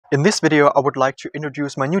In this video, I would like to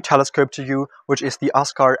introduce my new telescope to you, which is the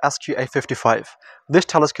Askar SQA55. This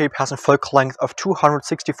telescope has a focal length of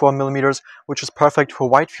 264mm, which is perfect for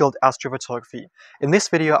wide-field astrophotography. In this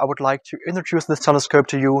video, I would like to introduce this telescope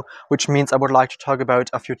to you, which means I would like to talk about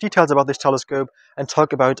a few details about this telescope and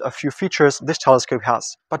talk about a few features this telescope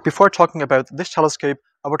has. But before talking about this telescope,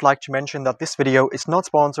 I would like to mention that this video is not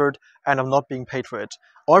sponsored and I'm not being paid for it.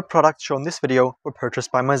 All products shown in this video were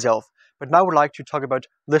purchased by myself. But now I would like to talk about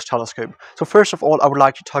this telescope. So first of all, I would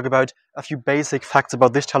like to talk about a few basic facts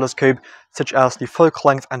about this telescope, such as the focal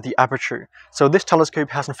length and the aperture. So this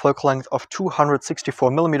telescope has a focal length of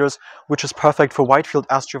 264mm, which is perfect for wide-field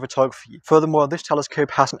astrophotography. Furthermore, this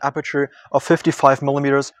telescope has an aperture of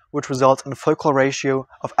 55mm, which results in a focal ratio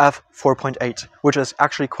of f/4.8, which is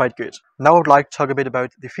actually quite good. Now I would like to talk a bit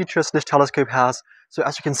about the features this telescope has. So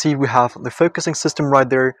as you can see, we have the focusing system right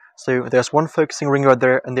there. So there's one focusing ring right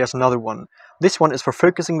there, and there's another one. This one is for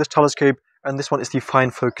focusing this telescope, and this one is the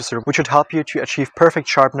fine focuser, which should help you to achieve perfect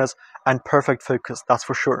sharpness and perfect focus, that's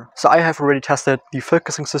for sure. So I have already tested the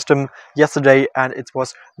focusing system yesterday, and it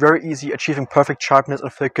was very easy achieving perfect sharpness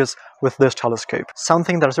and focus with this telescope.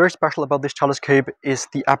 Something that is very special about this telescope is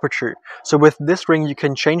the aperture. So with this ring, you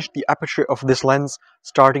can change the aperture of this lens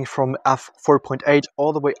starting from f/4.8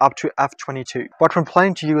 all the way up to f/22. But when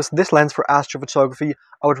planning to use this lens for astrophotography,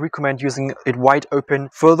 I would recommend using it wide open.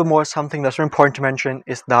 Furthermore, something that's very important to mention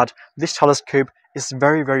is that this telescope is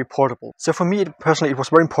very portable. So for me personally, it was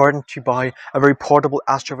very important to buy a very portable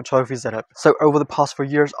astrophotography setup. So over the past 4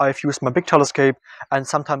 years, I've used my big telescope, and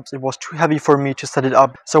sometimes it was too heavy for me to set it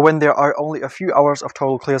up. So when there are only a few hours of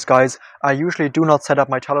total clear skies, I usually do not set up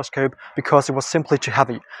my telescope because it was simply too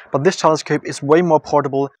heavy. But this telescope is way more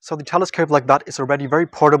portable. So the telescope like that is already very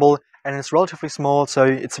portable, and it's relatively small, so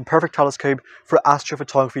it's a perfect telescope for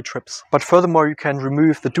astrophotography trips. But furthermore, you can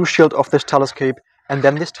remove the dew shield of this telescope, and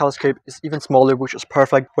then this telescope is even smaller, which is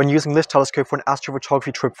perfect when using this telescope for an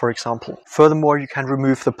astrophotography trip, for example. Furthermore, you can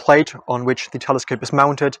remove the plate on which the telescope is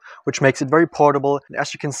mounted, which makes it very portable. And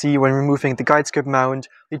as you can see, when removing the guide scope mount,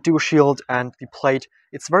 the dew shield and the plate,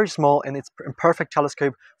 it's very small and it's a perfect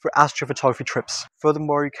telescope for astrophotography trips.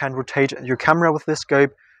 Furthermore, you can rotate your camera with this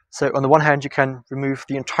scope. So on the one hand, you can remove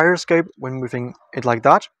the entire scope when moving it like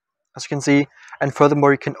that, as you can see, and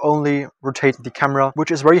furthermore you can only rotate the camera,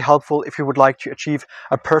 which is very helpful if you would like to achieve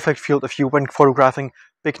a perfect field of view when photographing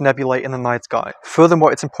big nebulae in the night sky.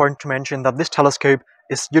 Furthermore, it's important to mention that this telescope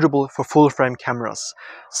is suitable for full-frame cameras.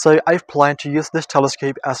 So I've planned to use this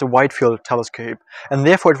telescope as a wide-field telescope, and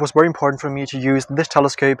therefore it was very important for me to use this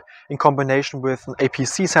telescope in combination with an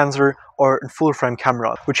APC sensor or a full-frame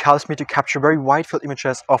camera, which helps me to capture very wide-field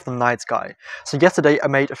images of the night sky. So yesterday I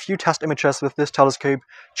made a few test images with this telescope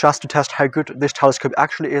just to test how good this telescope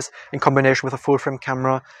actually is in combination with a full-frame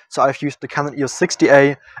camera. So I've used the Canon EOS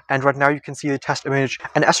 60A, and right now you can see the test image,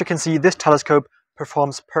 and as you can see, this telescope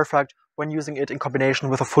performs perfect when using it in combination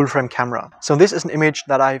with a full-frame camera. So this is an image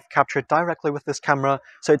that I've captured directly with this camera,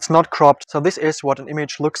 so it's not cropped. So this is what an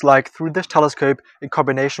image looks like through this telescope in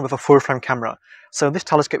combination with a full-frame camera. So this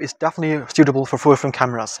telescope is definitely suitable for full-frame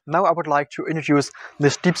cameras. Now I would like to introduce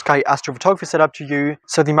this deep sky astrophotography setup to you.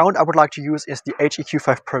 So the mount I would like to use is the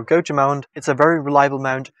HEQ5 Pro Go-To mount. It's a very reliable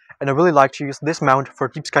mount, and I really like to use this mount for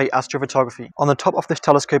deep sky astrophotography. On the top of this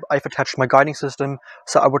telescope, I've attached my guiding system,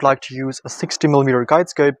 so I would like to use a 60mm guide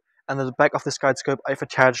scope, and at the back of this guide scope, I've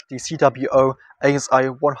attached the CWO ASI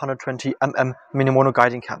 120mm mini mono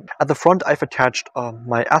guiding cam. At the front, I've attached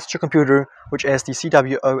my Astro computer, which is the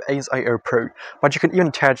CWO ASI Air Pro. But you can even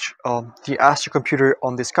attach the Astro computer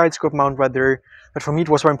on this guide scope mount right there. But for me, it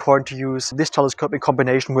was very important to use this telescope in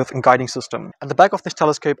combination with a guiding system. At the back of this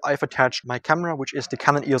telescope, I've attached my camera, which is the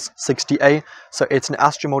Canon EOS 60A. So it's an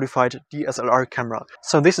Astro modified DSLR camera.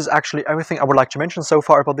 So this is actually everything I would like to mention so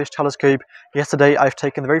far about this telescope. Yesterday, I've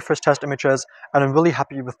taken the very first test images, and I'm really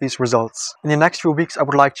happy with these results. In the next few weeks, I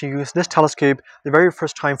would like to use this telescope the very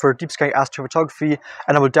first time for deep sky astrophotography,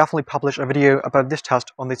 and I will definitely publish a video about this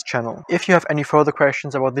test on this channel. If you have any further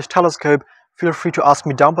questions about this telescope, feel free to ask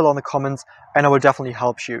me down below in the comments, and I will definitely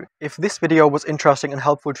help you. If this video was interesting and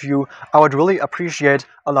helpful to you, I would really appreciate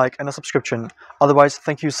a like and a subscription. Otherwise,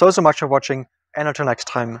 thank you so much for watching, and until next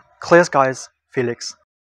time, clear skies, Felix.